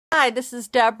Hi, this is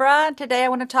Deborah. Today I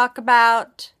want to talk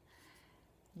about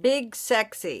big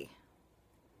sexy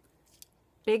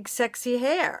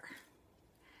hair.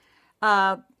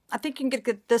 I think you can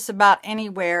get this about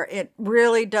anywhere. It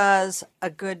really does a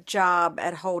good job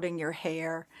at holding your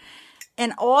hair.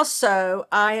 And also,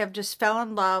 I have just fell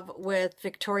in love with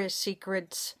Victoria's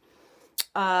Secret's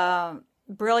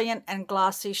Brilliant and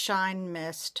Glossy Shine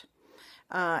Mist.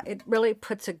 It really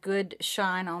puts a good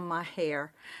shine on my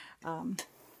hair.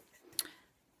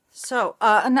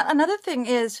 Another thing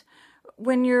is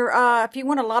when you're, if you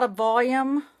want a lot of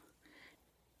volume,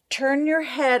 turn your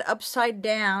head upside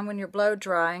down when you're blow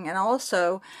drying, and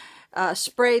also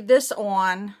spray this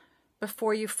on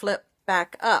before you flip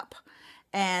back up.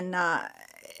 And I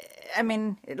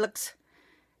mean, it looks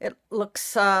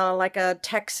like a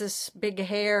Texas big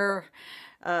hair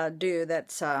do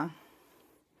that's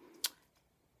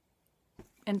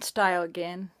in style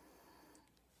again.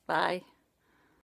 Bye.